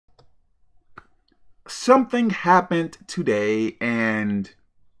Something happened today, and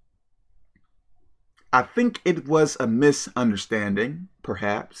I think it was a misunderstanding,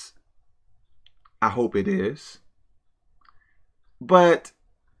 perhaps. I hope it is. But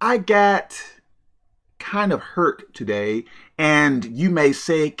I got kind of hurt today, and you may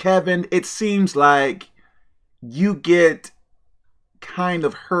say, Kevin, it seems like you get kind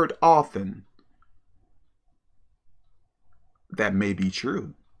of hurt often. That may be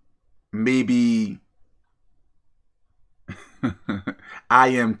true. Maybe I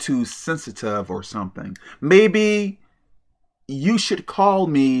am too sensitive or something. Maybe you should call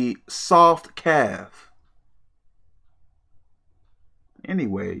me Soft Kev.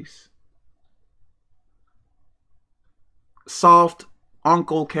 Anyways, Soft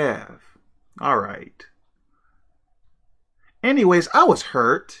Uncle Kev. All right. Anyways, I was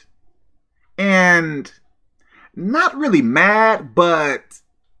hurt and not really mad, but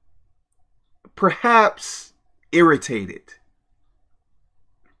perhaps irritated.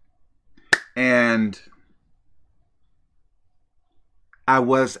 And I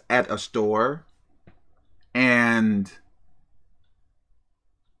was at a store, and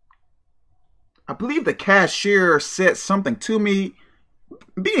I believe the cashier said something to me,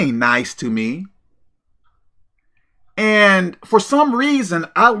 being nice to me. And for some reason,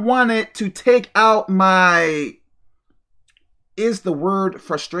 I wanted to take out my, is the word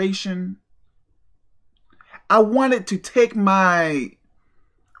frustration? I wanted to take my,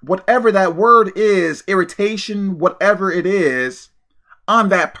 whatever that word is, irritation, whatever it is, on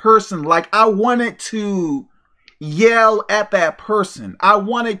that person. Like, I wanted to yell at that person. I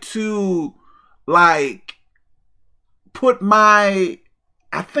wanted to, like, put my,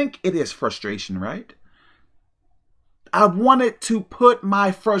 I think it is frustration, right? I wanted to put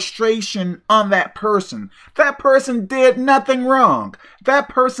my frustration on that person. That person did nothing wrong. That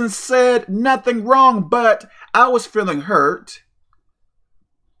person said nothing wrong, but I was feeling hurt.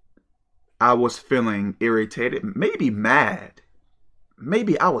 I was feeling irritated, maybe mad.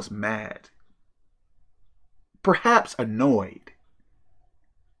 Maybe I was mad. Perhaps annoyed.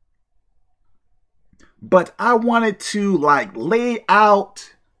 But I wanted to, like, lay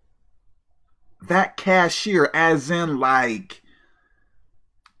out that cashier, as in, like,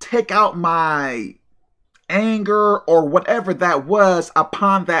 take out my anger or whatever that was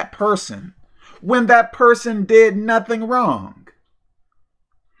upon that person when that person did nothing wrong.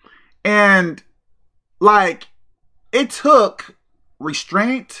 And, like, it took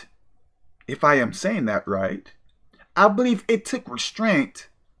restraint, if I am saying that right. I believe it took restraint,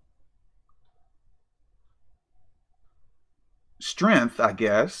 strength, I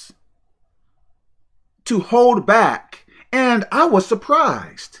guess, to hold back. And I was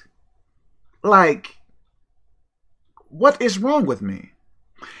surprised. Like, what is wrong with me?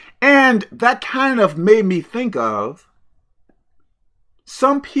 And that kind of made me think of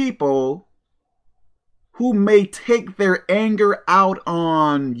some people who may take their anger out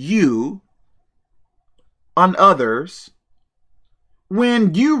on you, on others,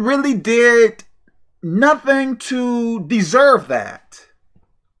 when you really did nothing to deserve that.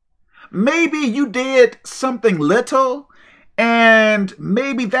 Maybe you did something little, and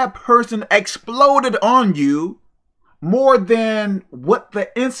maybe that person exploded on you more than what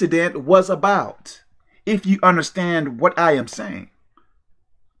the incident was about, if you understand what I am saying.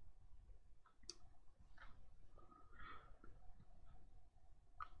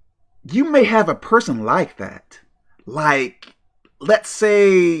 You may have a person like that. Like, let's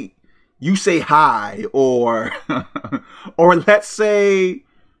say you say hi, or or let's say,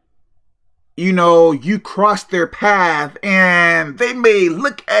 you know, you cross their path and they may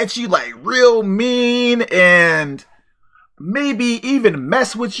look at you like real mean and maybe even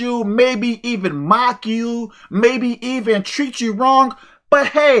mess with you, maybe even mock you, maybe even treat you wrong. But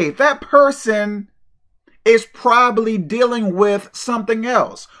hey, that person is probably dealing with something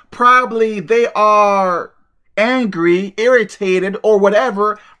else. Probably they are angry, irritated, or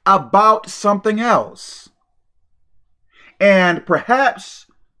whatever about something else. And perhaps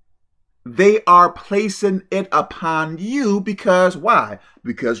they are placing it upon you because why?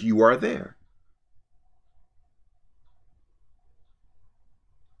 Because you are there.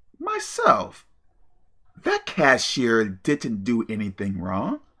 Myself, that cashier didn't do anything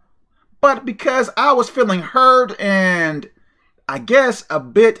wrong. But because I was feeling hurt and I guess a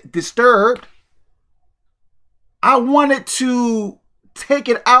bit disturbed, I wanted to take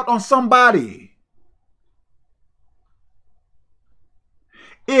it out on somebody.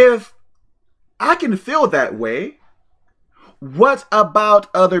 If I can feel that way, what about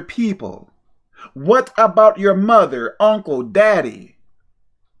other people? What about your mother, uncle, daddy,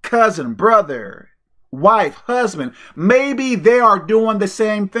 cousin, brother, wife, husband, maybe they are doing the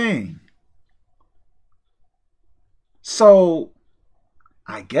same thing. So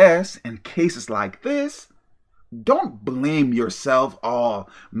I guess in cases like this, don't blame yourself. Oh,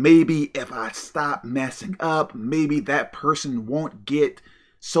 maybe if I stop messing up, maybe that person won't get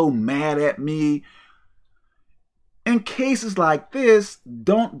so mad at me. In cases like this,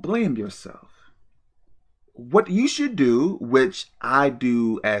 don't blame yourself. What you should do, which I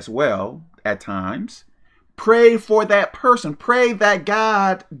do as well at times, pray for that person. Pray that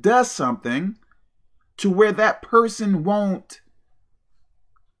God does something to where that person won't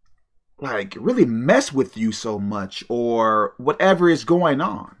really mess with you so much or whatever is going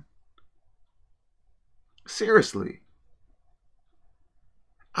on. Seriously.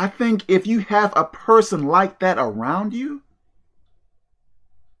 I think if you have a person like that around you,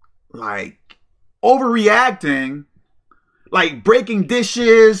 overreacting, like breaking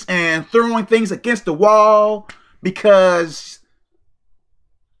dishes and throwing things against the wall because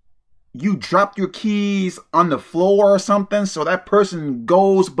you dropped your keys on the floor or something, so that person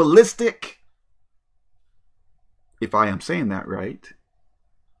goes ballistic. If I am saying that right.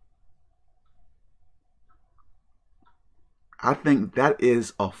 I think that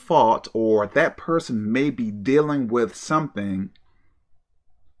is a fault, or that person may be dealing with something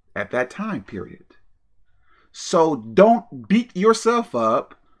at that time period. So don't beat yourself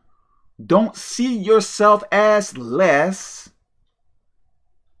up. Don't see yourself as less.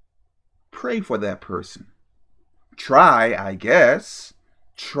 Pray for that person. Try, I guess.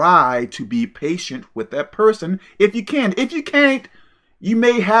 Try to be patient with that person if you can. If you can't, you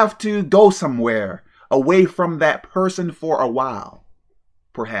may have to go somewhere away from that person for a while,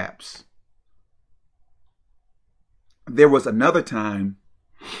 perhaps. There was another time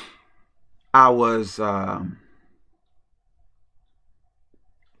I was,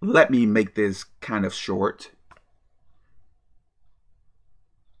 let me make this kind of short.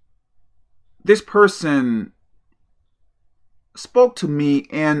 This person spoke to me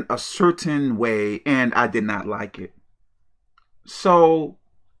in a certain way and I did not like it. So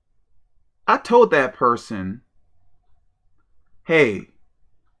I told that person, hey,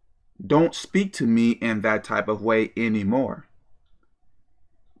 don't speak to me in that type of way anymore.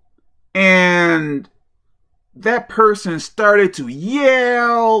 And that person started to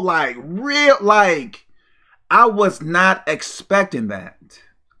yell I was not expecting that.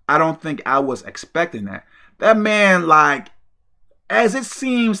 I don't think I was expecting that. That man, as it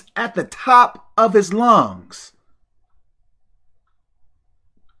seems, at the top of his lungs,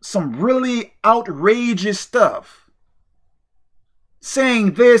 some really outrageous stuff.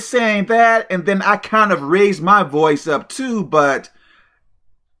 Saying this, saying that, and then I kind of raised my voice up too, but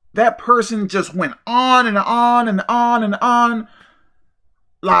that person just went on and on and on and on,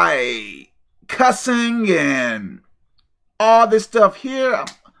 cussing and all this stuff here.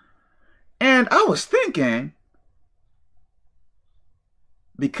 And I was thinking,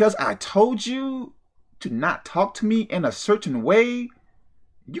 because I told you to not talk to me in a certain way,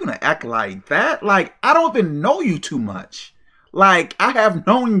 you're gonna act like that? I don't even know you too much. I have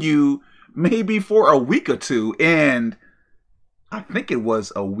known you maybe for a week or two, and I think it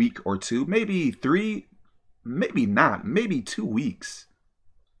was a week or two, maybe 3, maybe not, maybe 2 weeks.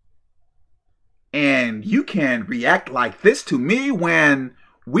 And you can react like this to me when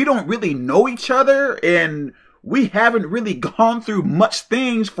we don't really know each other and we haven't really gone through much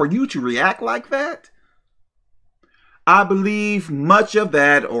things for you to react like that? I believe much of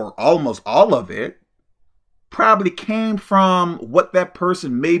that, or almost all of it, probably came from what that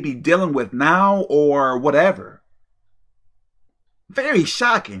person may be dealing with now or whatever. Very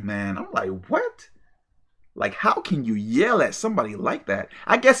shocking, man. I'm like, what? How can you yell at somebody like that?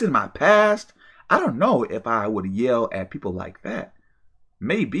 I guess in my past, I don't know if I would yell at people like that.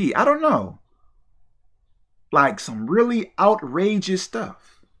 Maybe. I don't know. Some really outrageous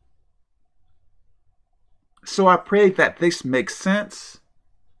stuff. So I pray that this makes sense.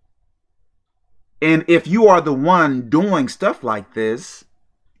 And if you are the one doing stuff like this,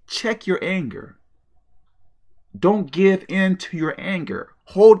 check your anger. Don't give in to your anger.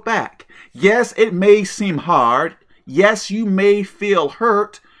 Hold back. Yes, it may seem hard. Yes, you may feel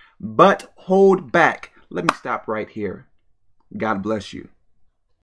hurt, but hold back. Let me stop right here. God bless you.